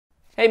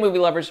Hey movie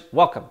lovers,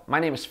 welcome. My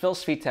name is Phil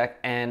Svitek,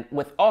 and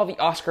with all the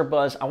Oscar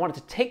buzz, I wanted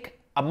to take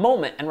a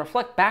moment and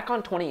reflect back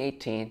on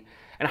 2018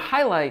 and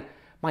highlight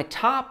my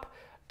top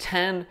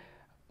 10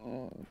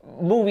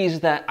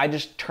 movies that I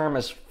just term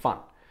as fun,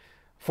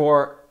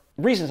 for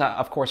reasons,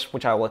 of course,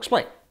 which I will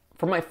explain.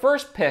 For my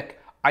first pick,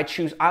 I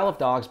choose Isle of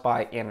Dogs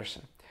by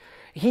Anderson.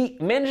 He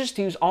manages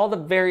to use all the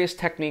various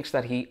techniques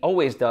that he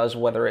always does,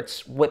 whether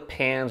it's whip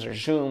pans or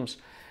zooms,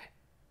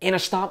 in a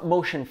stop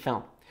motion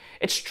film.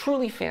 It's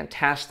truly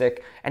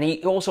fantastic, and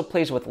he also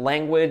plays with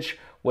language,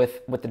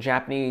 with the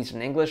Japanese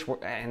and English,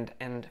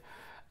 and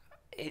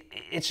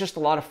it's just a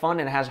lot of fun,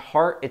 and it has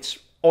heart. It's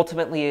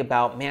ultimately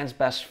about man's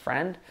best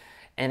friend,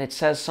 and it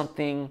says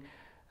something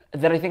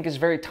that I think is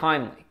very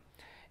timely,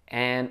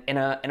 and in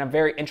a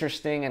very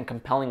interesting and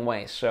compelling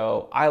way.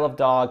 So Isle of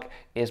Dog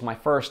is my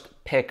first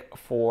pick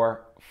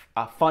for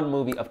a fun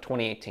movie of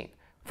 2018.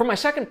 For my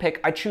second pick,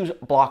 I choose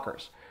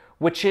Blockers,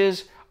 which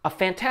is a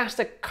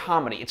fantastic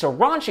comedy. It's a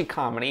raunchy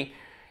comedy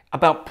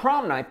about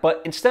prom night, but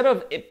instead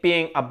of it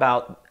being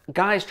about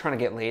guys trying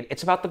to get laid,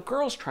 it's about the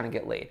girls trying to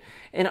get laid.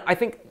 And I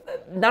think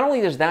not only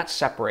does that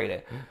separate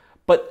it,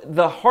 but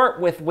the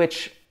heart with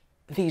which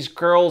these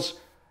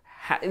girls,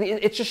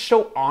 it's just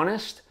so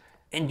honest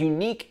and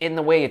unique in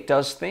the way it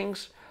does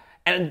things.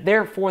 And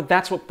therefore,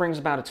 that's what brings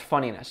about its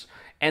funniness.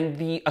 And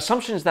the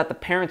assumptions that the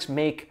parents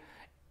make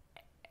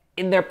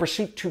in their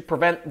pursuit to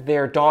prevent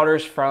their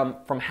daughters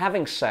from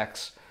having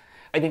sex,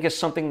 I think is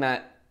something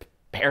that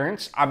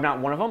parents, I'm not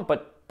one of them,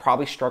 but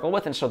probably struggle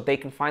with, and so they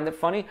can find it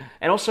funny.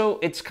 And also,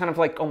 it's kind of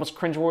like almost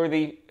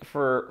cringeworthy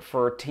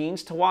for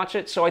teens to watch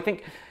it. So I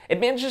think it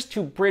manages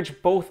to bridge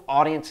both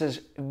audiences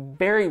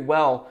very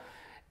well.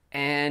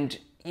 And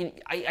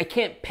I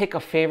can't pick a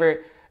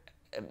favorite,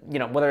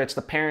 whether it's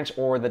the parents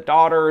or the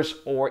daughters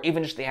or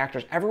even just the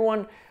actors.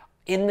 Everyone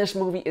in this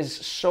movie is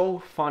so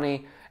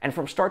funny, and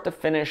from start to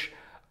finish,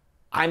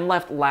 I'm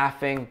left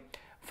laughing.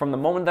 From the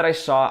moment that I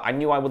saw, I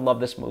knew I would love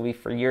this movie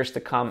for years to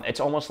come. It's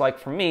almost like,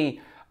 for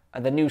me,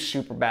 the new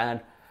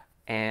Superbad.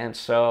 And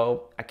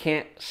so I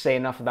can't say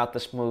enough about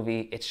this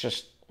movie. It's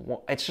just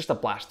a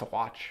blast to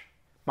watch.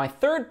 My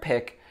third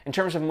pick, in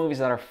terms of movies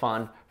that are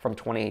fun from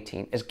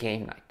 2018, is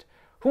Game Night.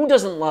 Who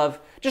doesn't love,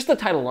 just the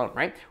title alone,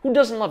 right? Who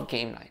doesn't love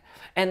Game Night?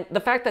 And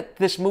the fact that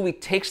this movie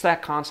takes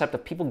that concept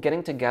of people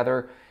getting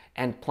together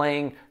and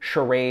playing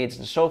charades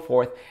and so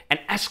forth and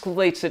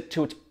escalates it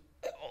to its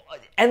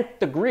nth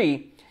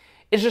degree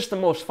is just the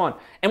most fun.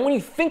 And when you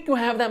think you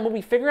have that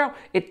movie figured out,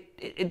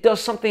 it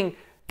does something,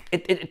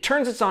 it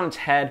turns it on its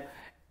head.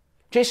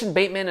 Jason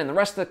Bateman and the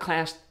rest of the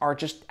cast are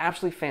just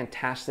absolutely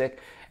fantastic.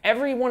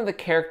 Every one of the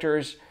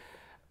characters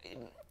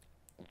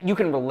you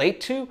can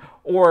relate to,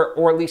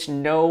 or at least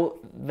know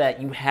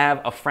that you have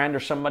a friend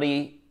or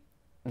somebody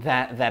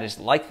that is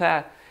like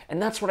that.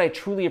 And that's what I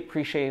truly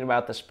appreciate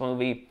about this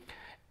movie.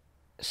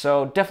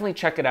 So definitely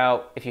check it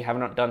out if you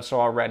haven't done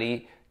so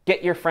already.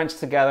 Get your friends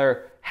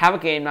together, have a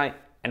game night,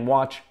 and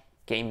watch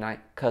Game Night,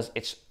 because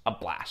it's a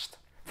blast.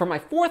 For my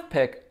fourth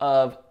pick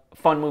of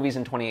fun movies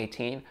in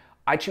 2018,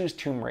 I choose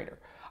Tomb Raider.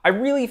 I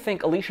really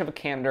think Alicia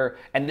Vikander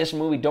and this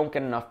movie don't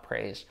get enough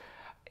praise.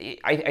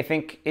 I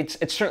think it's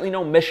certainly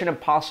no Mission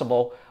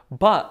Impossible,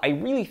 but I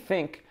really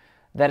think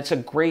that it's a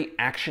great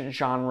action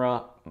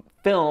genre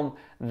film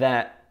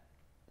that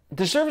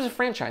deserves a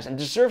franchise and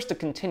deserves to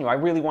continue. I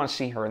really want to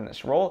see her in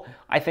this role.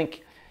 I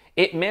think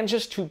it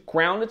manages to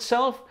ground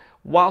itself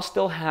while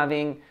still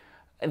having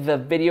the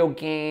video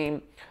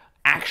game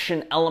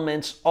action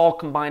elements all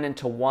combined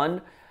into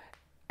one.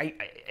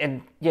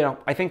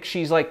 I think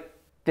she's like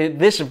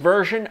this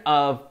version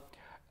of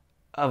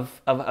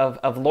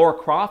Lara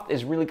Croft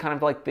is really kind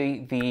of like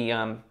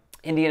the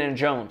Indiana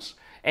Jones.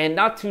 And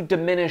not to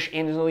diminish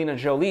Angelina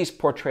Jolie's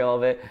portrayal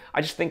of it,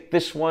 I just think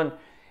this one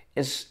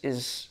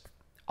is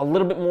a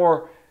little bit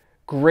more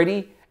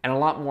gritty and a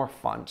lot more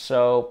fun.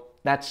 So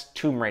that's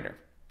Tomb Raider.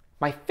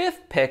 My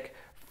fifth pick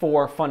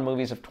for fun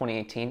movies of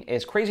 2018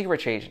 is Crazy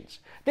Rich Asians.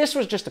 This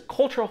was just a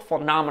cultural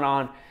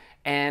phenomenon,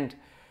 and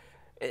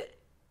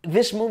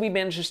this movie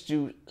manages to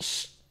do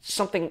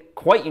something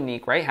quite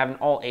unique, right? Having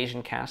an all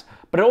Asian cast,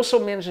 but it also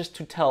manages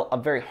to tell a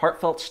very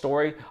heartfelt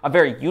story, a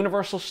very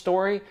universal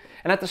story,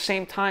 and at the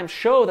same time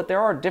show that there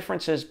are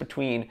differences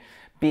between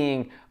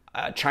being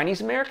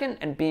Chinese American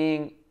and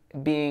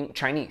being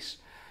Chinese,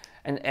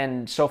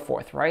 and so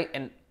forth, right?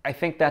 And I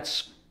think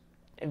that's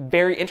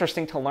very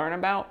interesting to learn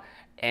about.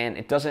 And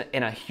it does it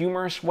in a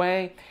humorous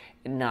way,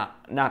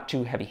 not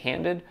too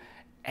heavy-handed.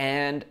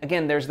 And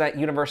again, there's that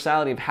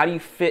universality of how do you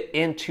fit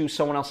into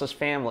someone else's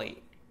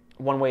family,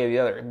 one way or the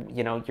other.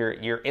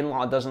 Your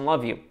in-law doesn't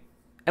love you.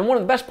 And one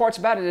of the best parts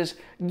about it is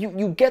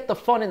you get the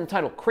fun in the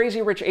title,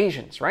 Crazy Rich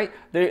Asians, right?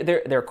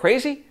 They're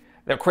crazy,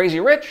 they're crazy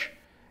rich,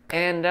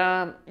 and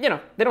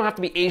they don't have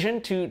to be Asian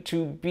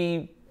to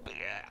be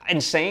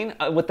insane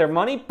with their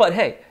money. But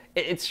hey,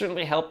 it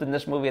certainly helped in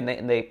this movie,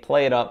 and they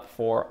play it up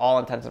for all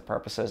intents and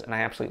purposes, and I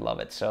absolutely love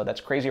it. So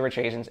that's Crazy Rich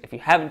Asians. If you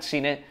haven't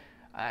seen it,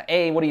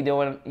 A, what are you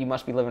doing? You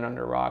must be living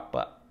under a rock.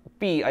 But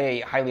B,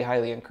 I highly,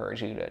 highly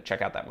encourage you to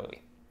check out that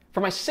movie.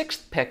 For my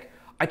sixth pick,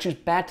 I choose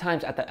Bad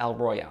Times at the El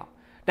Royale.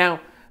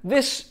 Now,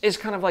 this is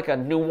kind of like a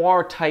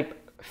noir type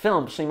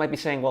film, so you might be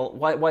saying, well,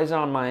 why is it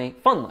on my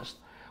fun list?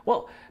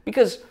 Well,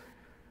 because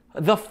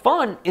the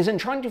fun is in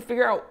trying to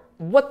figure out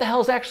what the hell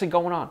is actually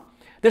going on.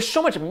 There's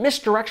so much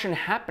misdirection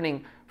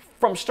happening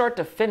from start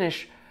to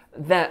finish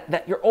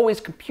that you're always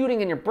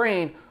computing in your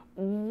brain,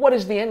 what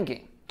is the end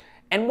game?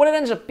 And what it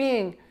ends up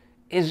being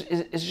is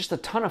just a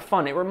ton of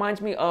fun. It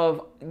reminds me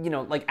of,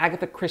 like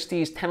Agatha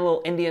Christie's 10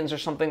 Little Indians or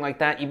something like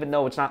that, even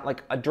though it's not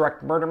like a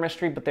direct murder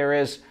mystery, but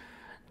there's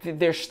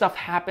stuff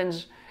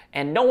happens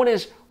and no one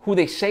is who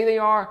they say they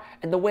are,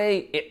 and the way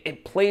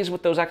it plays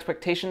with those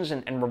expectations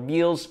and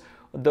reveals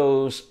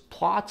those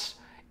plots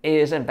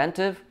is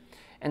inventive.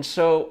 And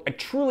so I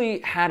truly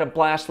had a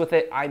blast with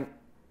it.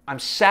 I'm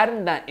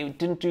saddened that it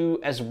didn't do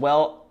as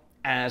well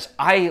as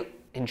I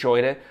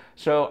enjoyed it.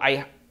 So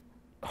I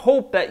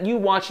hope that you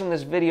watching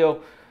this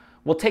video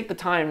will take the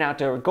time now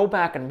to go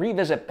back and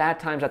revisit Bad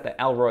Times at the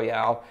El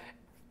Royale.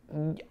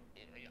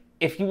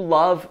 If you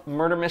love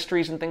murder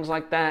mysteries and things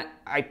like that,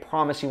 I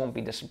promise you won't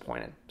be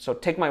disappointed. So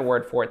take my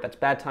word for it. That's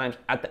Bad Times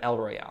at the El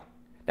Royale.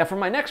 Now for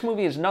my next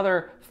movie is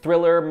another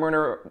thriller,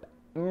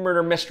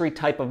 murder mystery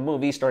type of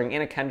movie starring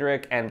Anna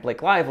Kendrick and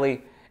Blake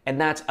Lively,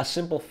 and that's A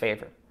Simple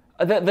Favor.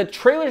 The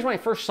trailers, when I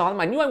first saw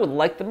them, I knew I would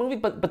like the movie,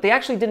 but they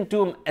actually didn't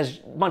do them as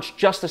much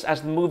justice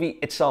as the movie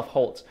itself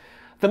holds.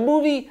 The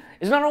movie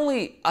is not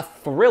only a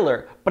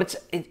thriller, but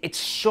it's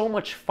so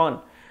much fun.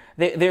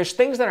 There's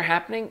things that are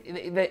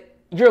happening that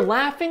you're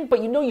laughing,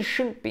 but you know you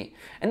shouldn't be.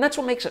 And that's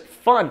what makes it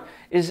fun,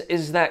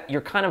 is that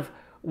you're kind of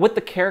with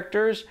the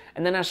characters,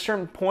 and then at a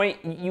certain point,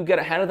 you get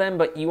ahead of them,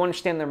 but you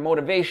understand their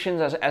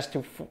motivations as to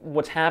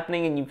what's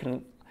happening, and you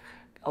can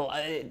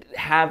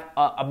have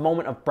a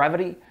moment of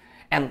brevity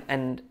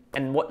and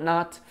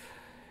whatnot.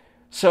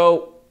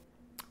 So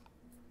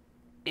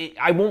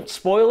I won't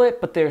spoil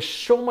it, but there's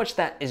so much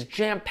that is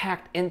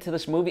jam-packed into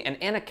this movie,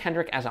 and Anna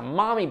Kendrick as a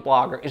mommy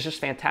blogger is just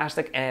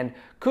fantastic, and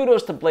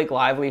kudos to Blake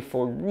Lively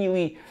for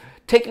really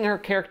taking her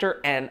character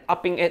and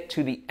upping it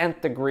to the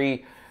nth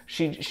degree.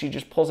 She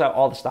just pulls out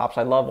all the stops.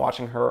 I love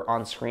watching her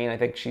on screen. I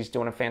think she's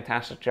doing a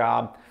fantastic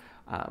job.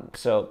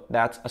 So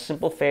that's A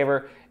Simple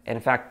Favor, and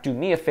in fact, do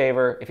me a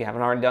favor, if you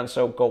haven't already done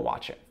so, go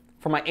watch it.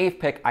 For my 8th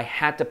pick, I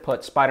had to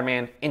put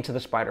Spider-Man Into the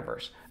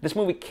Spider-Verse. This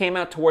movie came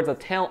out towards the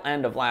tail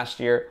end of last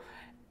year,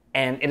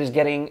 and it is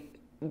getting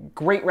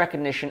great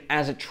recognition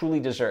as it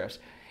truly deserves.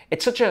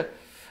 It's such a...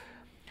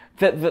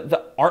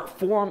 The art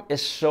form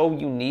is so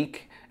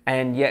unique,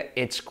 and yet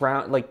it's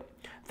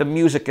the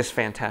music is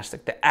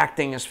fantastic, the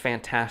acting is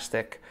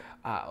fantastic,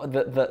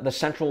 the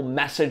central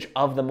message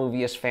of the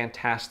movie is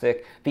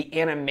fantastic, the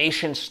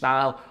animation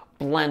style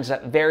blends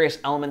various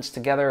elements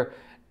together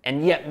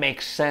and yet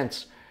makes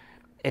sense.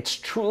 It's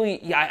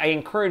truly, I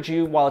encourage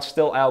you, while it's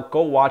still out,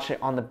 go watch it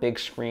on the big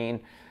screen.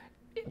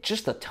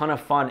 Just a ton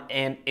of fun,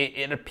 and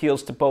it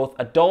appeals to both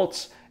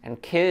adults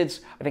and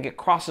kids. I think it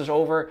crosses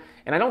over,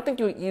 and I don't think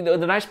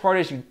the nice part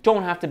is you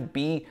don't have to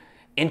be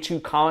into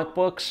comic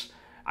books.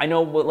 I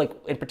know, like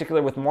in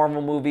particular with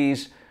Marvel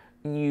movies,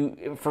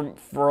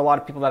 for a lot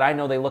of people that I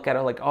know, they look at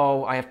it like,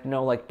 oh, I have to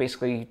know like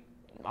basically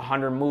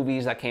 100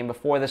 movies that came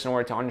before this in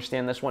order to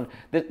understand this one.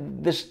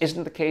 This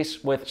isn't the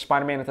case with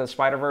Spider-Man Into the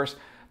Spider-Verse.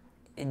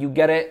 You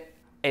get it.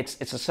 It's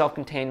a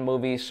self-contained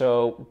movie,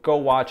 so go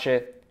watch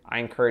it. I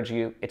encourage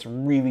you. It's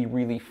really,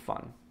 really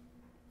fun.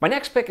 My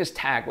next pick is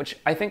Tag, which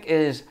I think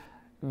is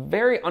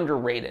very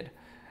underrated.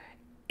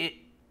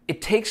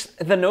 It takes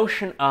the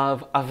notion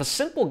of a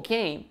simple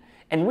game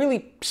and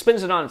really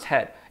spins it on its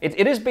head.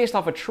 It is based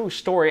off a true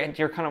story, and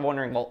you're kind of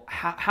wondering, well,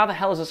 how the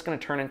hell is this going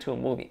to turn into a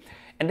movie?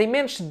 And they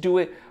managed to do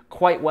it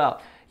quite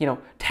well.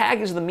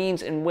 Tag is the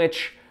means in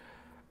which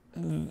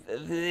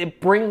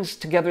it brings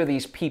together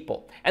these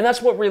people, and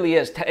that's what really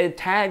is.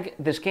 Tag,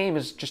 this game,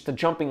 is just the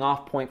jumping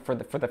off point for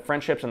the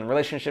friendships and the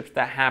relationships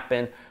that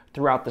happen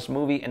throughout this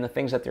movie and the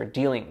things that they're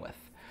dealing with.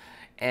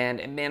 And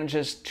it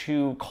manages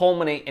to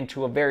culminate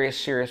into a very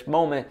serious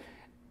moment,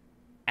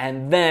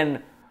 and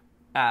then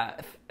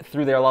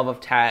through their love of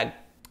tag,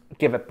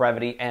 give it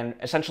brevity and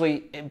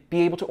essentially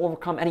be able to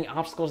overcome any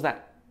obstacles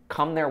that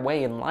come their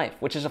way in life,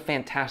 which is a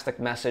fantastic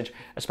message,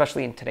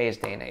 especially in today's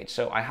day and age.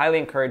 So I highly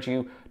encourage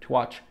you to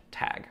watch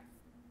Tag.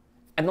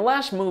 And the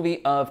last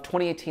movie of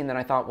 2018 that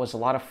I thought was a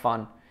lot of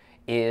fun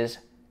is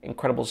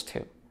Incredibles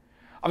 2.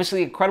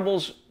 Obviously,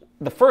 Incredibles,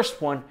 the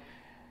first one,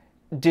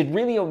 did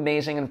really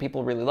amazing and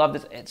people really loved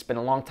it. It's been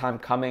a long time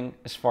coming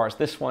as far as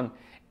this one,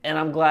 and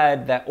I'm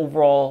glad that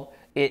overall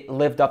it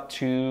lived up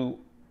to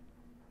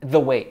the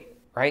wait,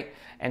 right?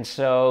 And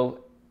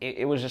so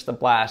it was just a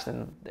blast,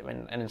 and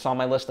it's on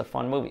my list of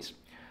fun movies.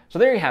 So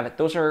there you have it.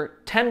 Those are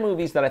 10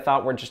 movies that I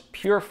thought were just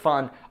pure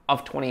fun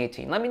of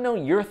 2018. Let me know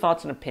your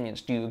thoughts and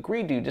opinions. Do you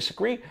agree? Do you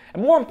disagree?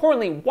 And more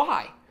importantly,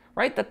 why?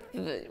 Right?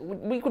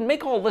 We can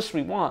make all the lists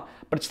we want,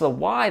 but it's the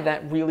why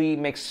that really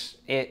makes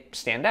it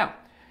stand out.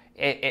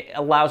 It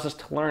allows us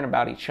to learn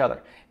about each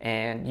other.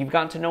 And you've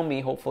gotten to know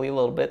me, hopefully, a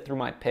little bit through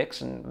my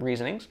picks and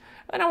reasonings.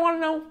 And I want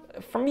to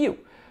know from you.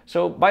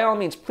 So by all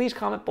means, please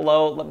comment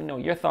below. Let me know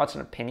your thoughts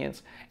and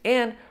opinions.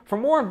 And for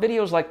more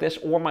videos like this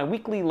or my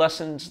weekly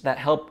lessons that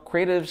help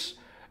creatives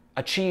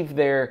achieve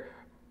their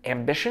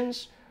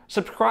ambitions,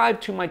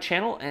 subscribe to my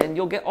channel and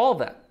you'll get all of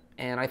that.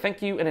 And I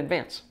thank you in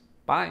advance.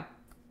 Bye.